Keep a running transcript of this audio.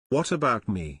What about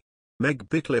me? Meg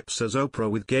bit lips as Oprah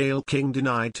with Gayle King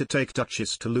denied to take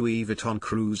Duchess to Louis Vuitton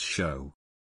cruise show.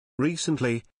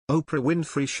 Recently, Oprah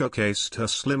Winfrey showcased her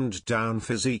slimmed-down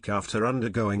physique after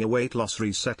undergoing a weight loss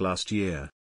reset last year.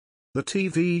 The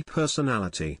TV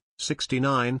personality,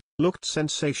 69, looked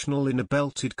sensational in a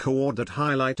belted cord that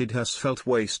highlighted her svelte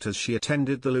waist as she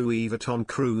attended the Louis Vuitton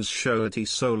cruise show at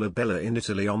Isola Bella in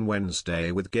Italy on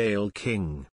Wednesday with Gayle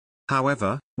King.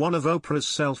 However, one of Oprah's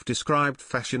self-described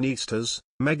fashionistas,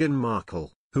 Meghan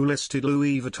Markle, who listed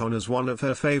Louis Vuitton as one of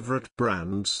her favorite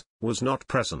brands, was not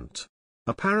present.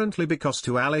 Apparently because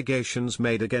to allegations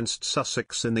made against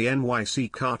Sussex in the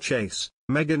NYC car chase,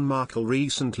 Meghan Markle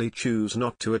recently chose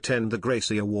not to attend the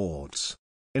Gracie Awards.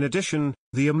 In addition,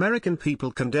 the American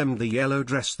people condemned the yellow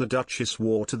dress the Duchess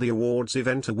wore to the awards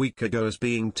event a week ago as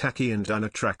being tacky and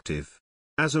unattractive.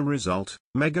 As a result,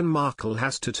 Meghan Markle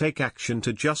has to take action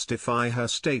to justify her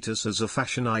status as a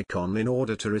fashion icon in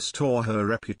order to restore her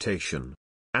reputation.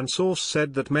 An source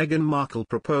said that Meghan Markle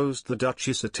proposed the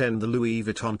Duchess attend the Louis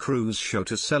Vuitton cruise show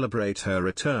to celebrate her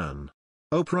return.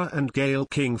 Oprah and Gayle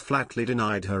King flatly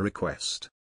denied her request.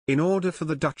 In order for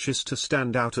the Duchess to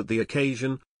stand out at the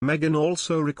occasion, Meghan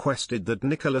also requested that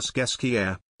Nicolas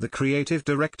Ghesquière, the creative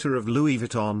director of Louis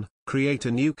Vuitton, create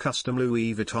a new custom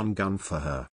Louis Vuitton gun for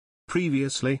her.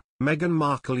 Previously, Meghan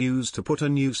Markle used to put a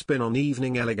new spin on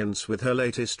evening elegance with her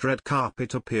latest red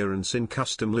carpet appearance in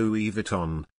custom Louis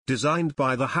Vuitton, designed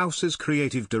by the house's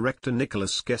creative director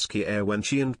Nicolas Ghesquière when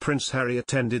she and Prince Harry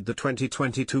attended the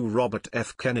 2022 Robert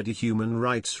F. Kennedy Human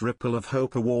Rights Ripple of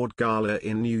Hope Award Gala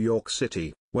in New York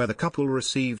City, where the couple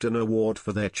received an award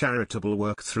for their charitable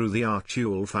work through the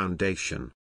Archie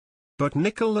Foundation. But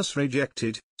Nicolas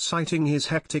rejected, citing his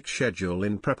hectic schedule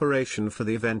in preparation for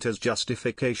the event as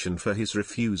justification for his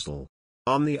refusal.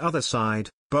 On the other side,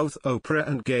 both Oprah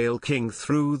and Gayle King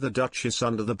threw the Duchess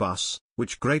under the bus,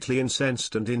 which greatly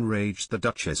incensed and enraged the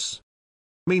Duchess.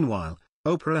 Meanwhile,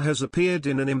 Oprah has appeared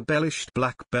in an embellished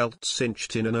black belt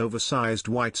cinched in an oversized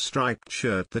white striped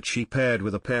shirt that she paired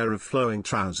with a pair of flowing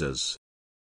trousers.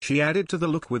 She added to the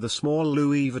look with a small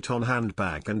Louis Vuitton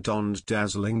handbag and donned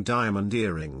dazzling diamond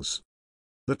earrings.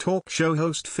 The talk show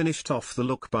host finished off the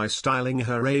look by styling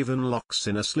her raven locks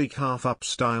in a sleek half-up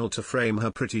style to frame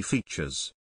her pretty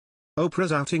features.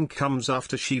 Oprah's outing comes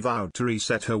after she vowed to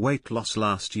reset her weight loss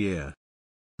last year.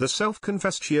 The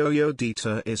self-confessed yo-yo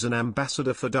Dita is an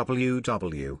ambassador for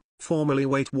WW, formerly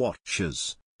Weight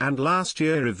Watchers, and last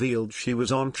year revealed she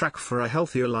was on track for a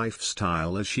healthier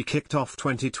lifestyle as she kicked off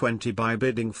 2020 by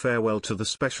bidding farewell to the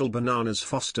special Bananas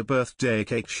Foster birthday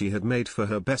cake she had made for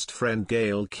her best friend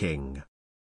Gayle King.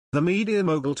 The media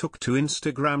mogul took to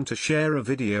Instagram to share a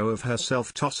video of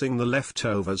herself tossing the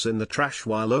leftovers in the trash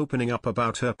while opening up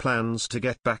about her plans to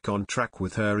get back on track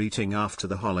with her eating after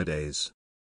the holidays.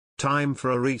 "Time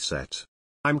for a reset.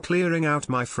 I'm clearing out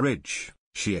my fridge,"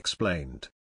 she explained.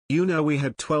 "You know we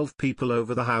had 12 people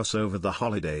over the house over the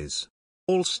holidays.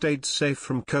 All stayed safe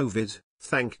from COVID,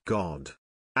 thank God.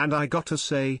 And I gotta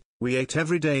say, we ate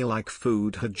every day like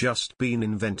food had just been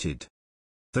invented."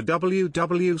 The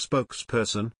WW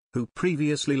spokesperson, who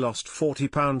previously lost 40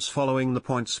 pounds following the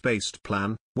points-based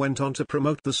plan, went on to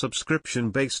promote the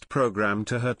subscription-based program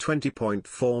to her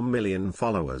 20.4 million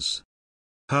followers.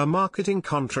 Her marketing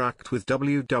contract with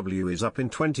WW is up in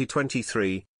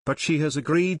 2023, but she has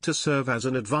agreed to serve as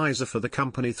an advisor for the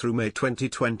company through May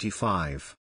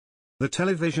 2025. The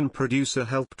television producer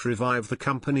helped revive the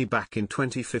company back in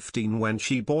 2015 when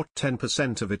she bought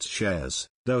 10% of its shares,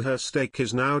 though her stake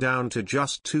is now down to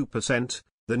just 2%,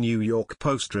 the New York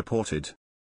Post reported.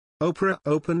 Oprah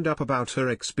opened up about her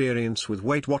experience with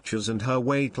Weight Watchers and her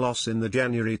weight loss in the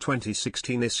January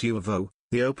 2016 issue of O,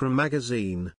 the Oprah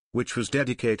magazine, which was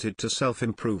dedicated to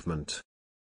self-improvement.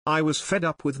 "I was fed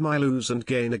up with my lose and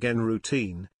gain again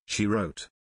routine," she wrote.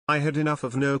 "I had enough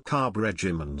of no-carb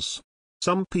regimens.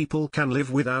 Some people can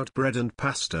live without bread and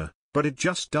pasta, but it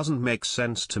just doesn't make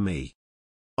sense to me.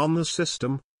 On the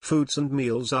system, foods and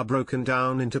meals are broken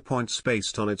down into points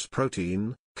based on its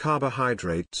protein,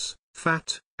 carbohydrates,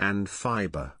 fat, and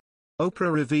fiber."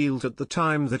 Oprah revealed at the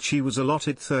time that she was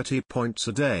allotted 30 points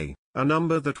a day, a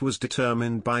number that was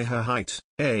determined by her height,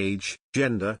 age,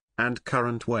 gender, and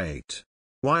current weight.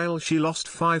 While she lost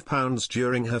 5 pounds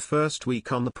during her first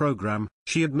week on the program,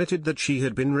 she admitted that she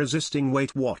had been resisting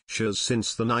Weight Watchers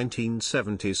since the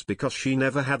 1970s because she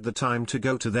never had the time to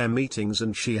go to their meetings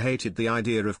and she hated the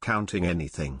idea of counting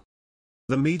anything.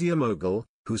 The media mogul,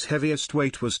 whose heaviest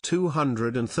weight was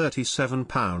 237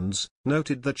 pounds,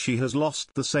 noted that she has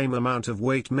lost the same amount of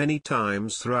weight many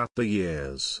times throughout the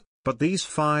years. But these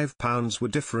 £5 were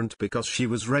different because she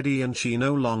was ready and she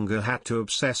no longer had to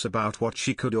obsess about what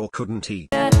she could or couldn't eat.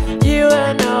 You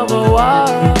another war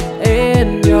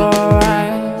in your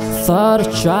eyes. Thought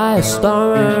I'd try a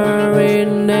storm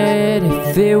in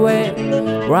native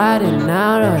freeway, riding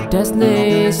out our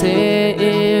destinies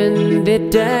in the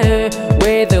day.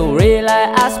 With a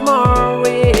realize more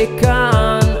we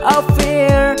can of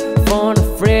fear for the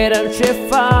freedom she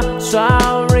found,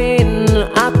 soaring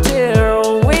up there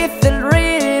with the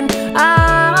reading.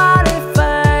 I'm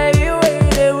modified with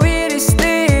the witty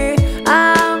stick.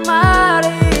 I'm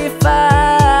modified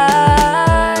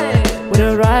when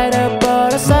I ride up on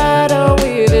the saddle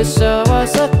with the summer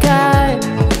so kind.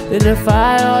 In the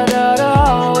fire,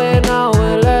 we know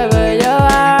we'll live in your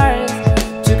eyes.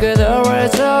 Together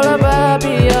it's all about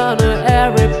beyond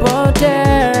every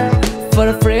frontier. For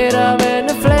the freedom and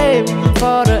the flame,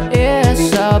 for the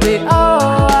ears, I'll be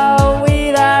all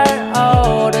with her,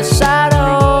 oh, the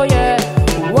shadow, yeah.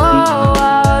 Whoa,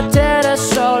 I'll tell the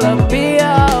soul I'll be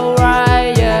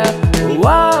alright, yeah.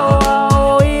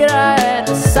 Whoa, with her and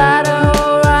the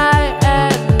shadow, right,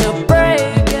 and the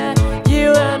break, yeah.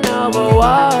 You another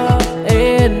war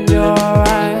in your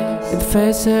eyes. In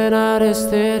facing out the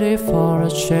city for a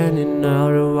chaining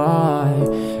out of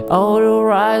eye. All the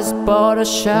rise, but the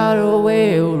shadow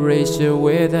will reach you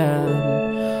with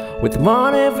them. With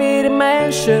money for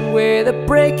dimension, with a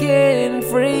breaking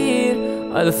free.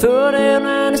 The thought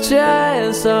and the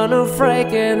chance on the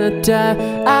breaking the time.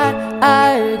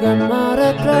 I got more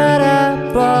to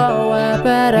clear but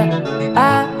better.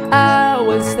 I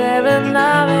was 7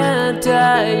 and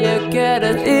you get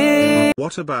it.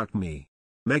 What about me?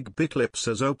 Meg Bitlipp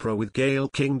says Oprah with Gayle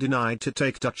King denied to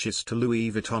take Duchess to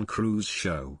Louis Vuitton cruise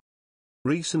show.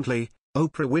 Recently,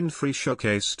 Oprah Winfrey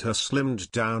showcased her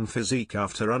slimmed-down physique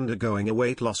after undergoing a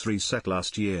weight loss reset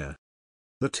last year.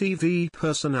 The TV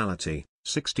personality,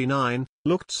 69,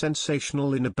 looked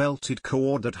sensational in a belted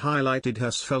cord that highlighted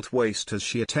her svelte waist as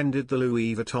she attended the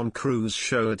Louis Vuitton cruise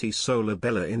show at Isola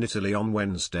Bella in Italy on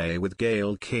Wednesday with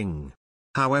Gayle King.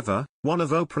 However, one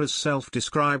of Oprah's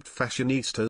self-described fashionistas